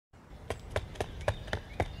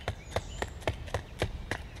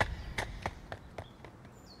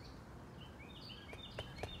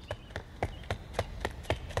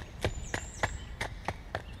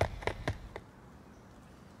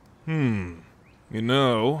You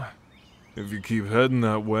know, if you keep heading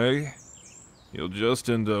that way, you'll just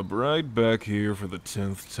end up right back here for the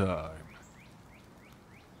 10th time.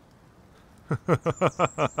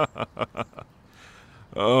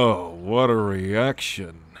 Oh, what a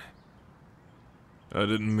reaction. I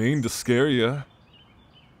didn't mean to scare you.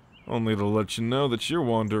 Only to let you know that you're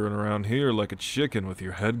wandering around here like a chicken with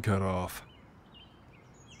your head cut off.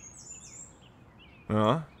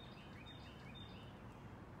 Huh?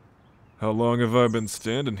 How long have I been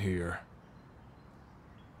standing here?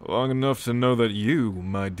 Long enough to know that you,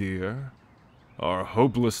 my dear, are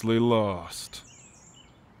hopelessly lost.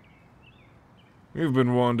 You've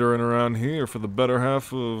been wandering around here for the better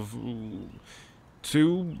half of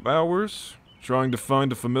 2 hours, trying to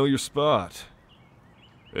find a familiar spot.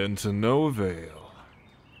 And to no avail.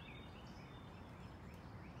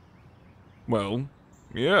 Well,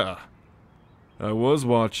 yeah. I was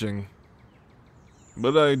watching.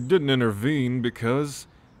 But I didn't intervene because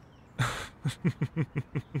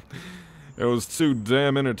it was too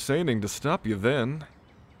damn entertaining to stop you then.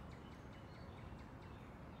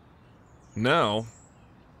 Now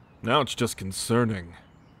it's just concerning.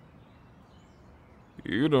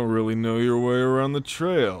 You don't really know your way around the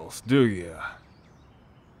trails, do you?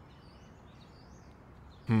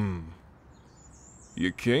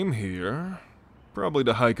 You came here, probably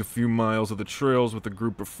to hike a few miles of the trails with a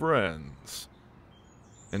group of friends.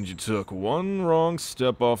 And you took one wrong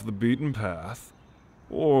step off the beaten path,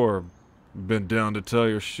 or bent down to tie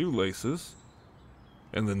your shoelaces,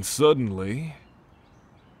 and then suddenly,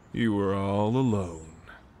 you were all alone.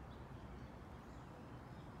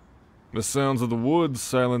 The sounds of the woods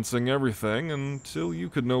silencing everything until you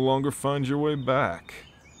could no longer find your way back.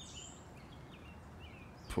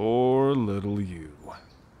 Poor little you,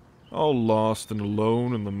 all lost and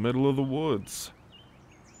alone in the middle of the woods.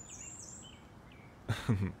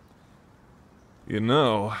 You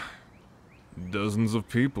know, dozens of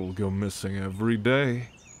people go missing every day,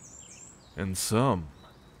 and some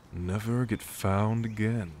never get found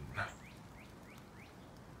again.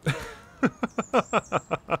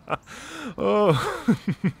 Oh,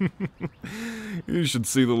 you should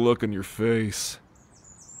see the look on your face.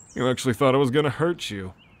 You actually thought I was gonna hurt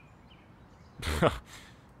you.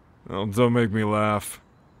 Oh, don't make me laugh.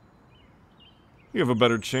 You have a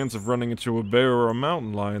better chance of running into a bear or a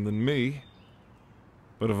mountain lion than me.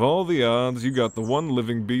 But of all the odds, you got the one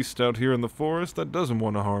living beast out here in the forest that doesn't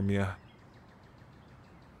want to harm you.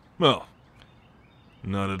 Well,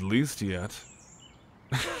 not at least yet.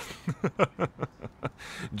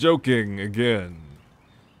 Joking again.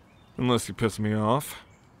 Unless you piss me off.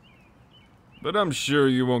 But I'm sure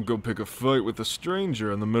you won't go pick a fight with a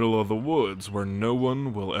stranger in the middle of the woods where no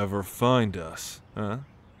one will ever find us, huh?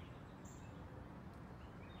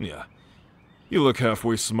 Yeah, you look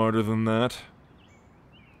halfway smarter than that.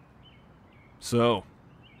 So,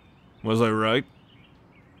 was I right?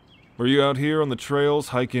 Were you out here on the trails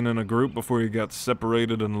hiking in a group before you got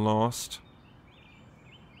separated and lost?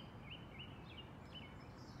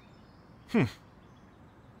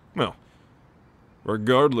 Well,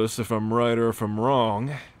 regardless if I'm right or if I'm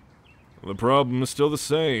wrong, the problem is still the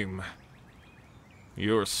same.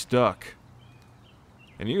 You're stuck.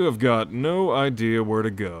 And you have got no idea where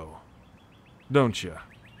to go. Don't you?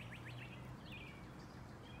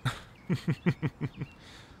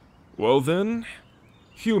 Well then,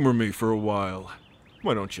 humor me for a while.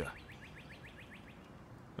 Why don't you?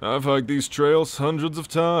 I've hiked these trails hundreds of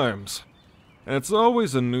times. And it's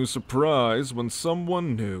always a new surprise when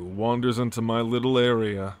someone new wanders into my little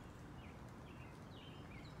area.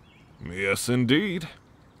 Yes, indeed.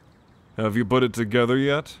 Have you put it together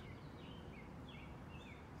yet?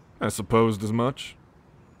 I supposed as much.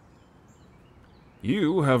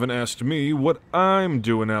 You haven't asked me what I'm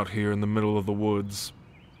doing out here in the middle of the woods,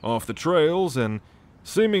 off the trails, and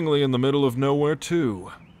seemingly in the middle of nowhere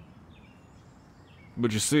too.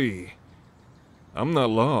 But you see, I'm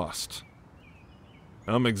not lost.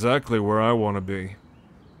 I'm exactly where I want to be.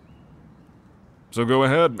 So go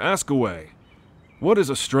ahead, ask away. What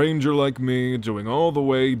is a stranger like me doing all the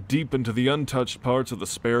way deep into the untouched parts of the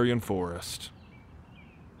Sparian Forest?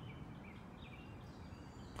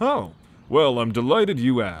 Oh, well, I'm delighted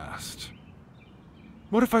you asked.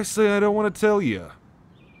 What if I say I don't want to tell you?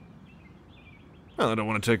 Well, I don't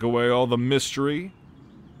want to take away all the mystery.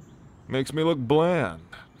 Makes me look bland.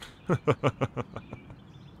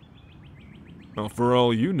 Well, for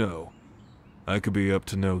all you know, I could be up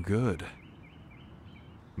to no good.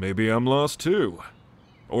 Maybe I'm lost too.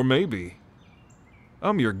 Or maybe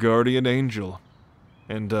I'm your guardian angel.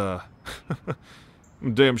 And,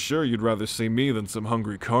 I'm damn sure you'd rather see me than some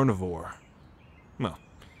hungry carnivore. Well,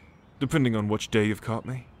 depending on which day you've caught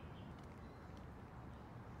me.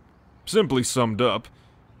 Simply summed up,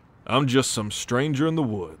 I'm just some stranger in the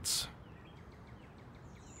woods.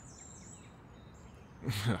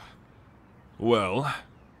 Well,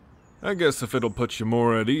 I guess if it'll put you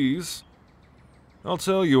more at ease, I'll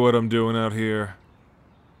tell you what I'm doing out here.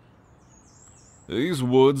 These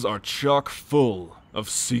woods are chock full of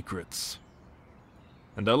secrets,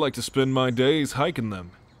 and I like to spend my days hiking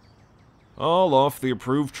them, all off the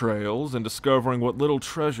approved trails and discovering what little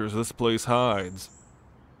treasures this place hides.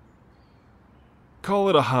 Call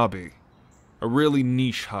it a hobby, a really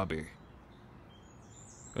niche hobby.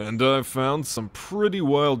 And I've found some pretty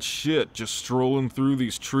wild shit just strolling through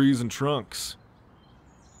these trees and trunks.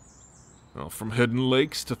 Well, from hidden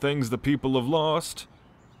lakes to things that people have lost.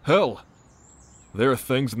 Hell, there are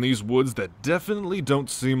things in these woods that definitely don't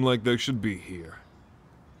seem like they should be here.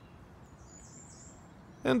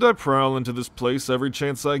 And I prowl into this place every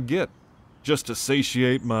chance I get, just to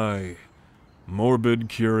satiate my morbid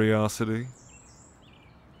curiosity.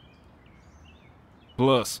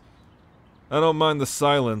 Plus, I don't mind the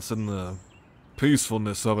silence and the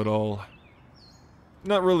peacefulness of it all.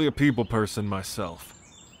 Not really a people person myself,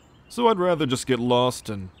 so I'd rather just get lost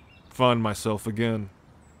and find myself again,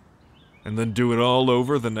 and then do it all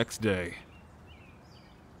over the next day.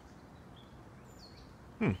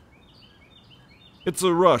 It's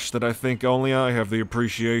a rush that I think only I have the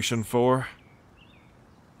appreciation for.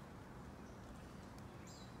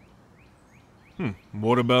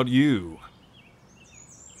 What about you?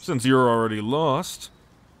 Since you're already lost,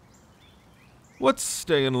 let's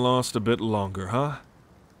stay in lost a bit longer, huh?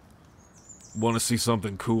 Want to see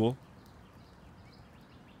something cool?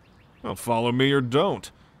 Well, follow me or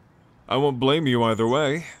don't. I won't blame you either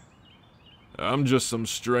way. I'm just some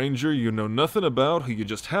stranger you know nothing about who you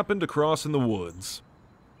just happened to cross in the woods.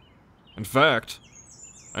 In fact,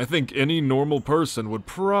 I think any normal person would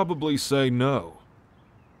probably say no.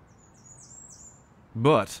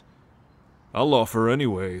 But I'll offer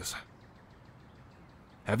anyways.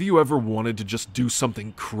 Have you ever wanted to just do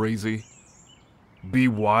something crazy? Be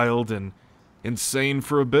wild and insane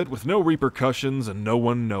for a bit with no repercussions and no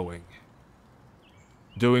one knowing?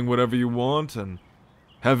 Doing whatever you want and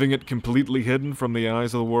having it completely hidden from the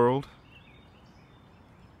eyes of the world?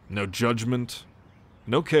 No judgment,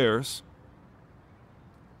 no cares.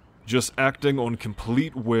 Just acting on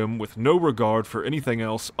complete whim with no regard for anything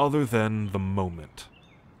else other than the moment.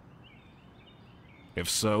 If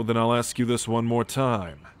so, then I'll ask you this one more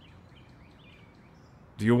time.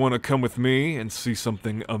 Do you want to come with me and see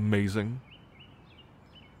something amazing?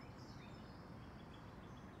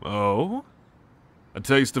 Oh? A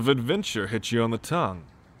taste of adventure hit you on the tongue.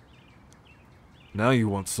 Now you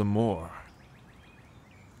want some more.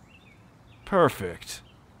 Perfect.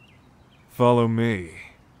 Follow me.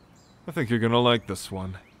 I think you're gonna like this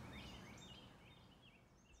one.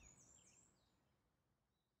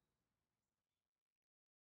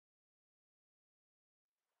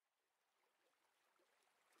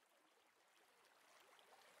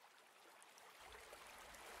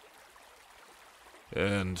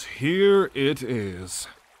 And here it is.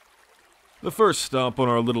 The first stop on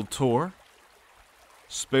our little tour.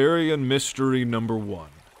 Sperry and Mystery number 1.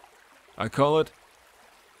 I call it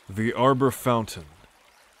the Arbor Fountain.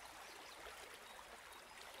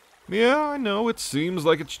 Yeah, I know, it seems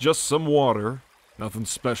like it's just some water. Nothing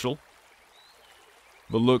special.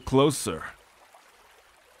 But look closer.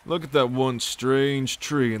 Look at that one strange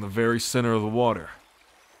tree in the very center of the water.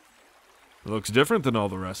 It looks different than all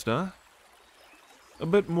the rest, huh? A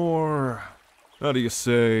bit more, how do you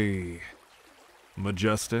say,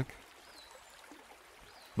 majestic?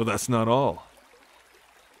 But that's not all.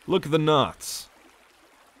 Look at the knots.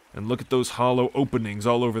 And look at those hollow openings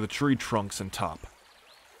all over the tree trunks and top.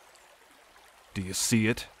 Do you see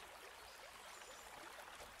it?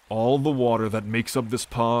 All the water that makes up this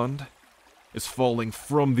pond is falling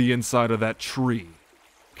from the inside of that tree,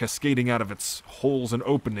 cascading out of its holes and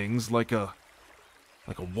openings like a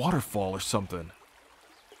waterfall or something.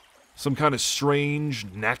 Some kind of strange,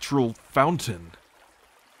 natural fountain.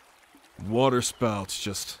 Water spouts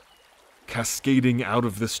just cascading out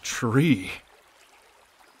of this tree.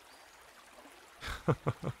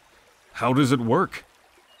 How does it work?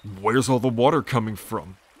 Where's all the water coming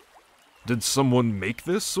from? Did someone make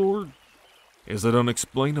this, or is it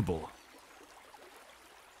unexplainable?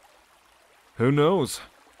 Who knows?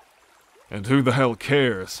 And who the hell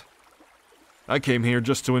cares? I came here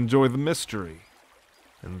just to enjoy the mystery.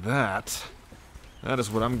 And that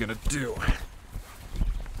is what I'm gonna do.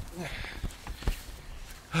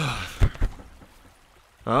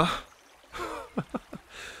 Huh?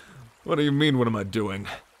 What do you mean, what am I doing?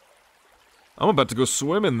 I'm about to go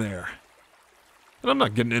swim in there. And I'm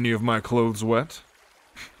not getting any of my clothes wet.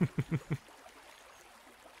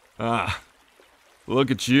 Ah,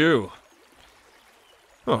 look at you.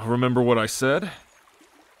 Oh, remember what I said?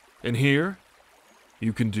 In here,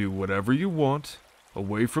 you can do whatever you want,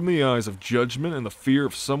 away from the eyes of judgment and the fear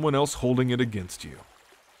of someone else holding it against you.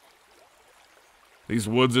 These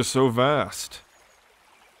woods are so vast.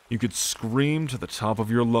 You could scream to the top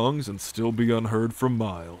of your lungs and still be unheard for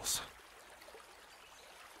miles.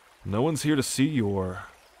 No one's here to see your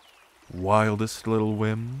wildest little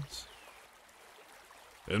whims.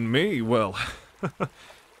 And me, well,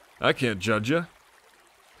 I can't judge you.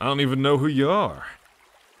 I don't even know who you are.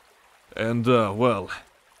 And, well,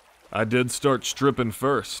 I did start stripping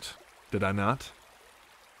first, did I not?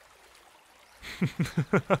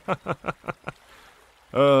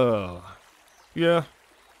 Yeah.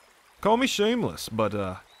 Call me shameless,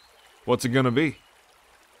 but, what's it gonna be?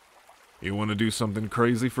 You want to do something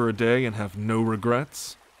crazy for a day and have no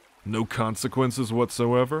regrets? No consequences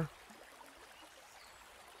whatsoever?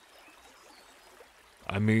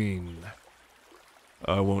 I mean,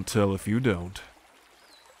 I won't tell if you don't.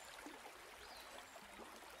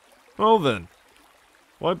 Well then,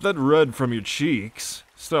 wipe that red from your cheeks,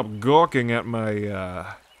 stop gawking at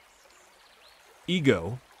my,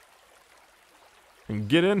 ego, and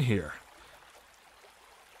get in here.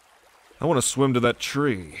 I want to swim to that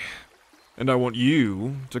tree, and I want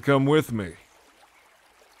you to come with me.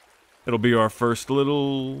 It'll be our first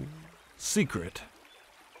little secret.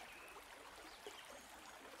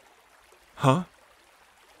 Huh?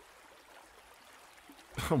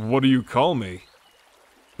 What do you call me?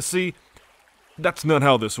 See, that's not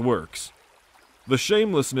how this works. The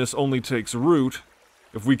shamelessness only takes root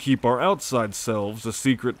if we keep our outside selves a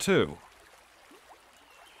secret too.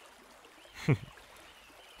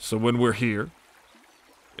 So when we're here,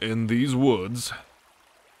 in these woods,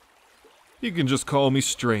 you can just call me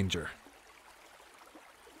stranger.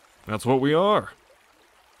 That's what we are.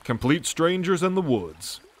 Complete strangers in the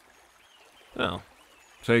woods. Now,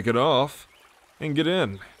 take it off and get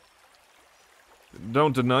in.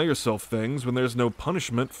 Don't deny yourself things when there's no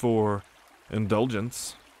punishment for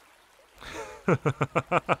indulgence.